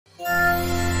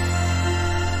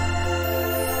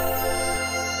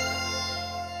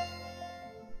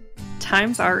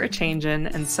Times are a-changin',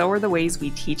 and so are the ways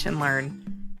we teach and learn.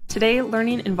 Today,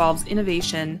 learning involves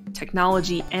innovation,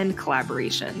 technology, and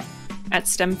collaboration. At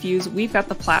STEMFuse, we've got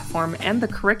the platform and the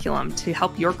curriculum to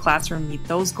help your classroom meet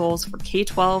those goals for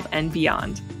K-12 and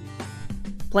beyond.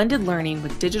 Blended learning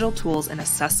with digital tools and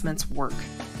assessments work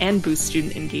and boost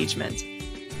student engagement.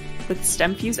 With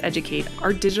STEMFuse Educate,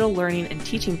 our digital learning and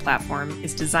teaching platform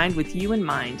is designed with you in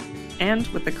mind, and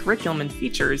with the curriculum and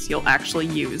features you'll actually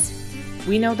use.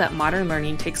 We know that modern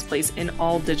learning takes place in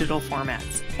all digital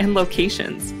formats and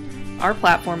locations. Our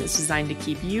platform is designed to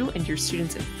keep you and your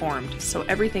students informed, so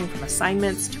everything from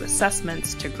assignments to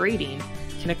assessments to grading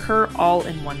can occur all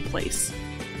in one place.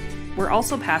 We're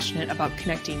also passionate about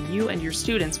connecting you and your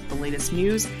students with the latest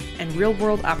news and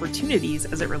real-world opportunities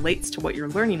as it relates to what you're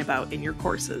learning about in your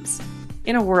courses.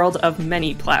 In a world of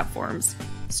many platforms,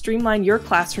 streamline your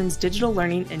classroom's digital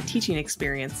learning and teaching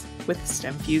experience with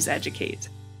STEMFuse Educate.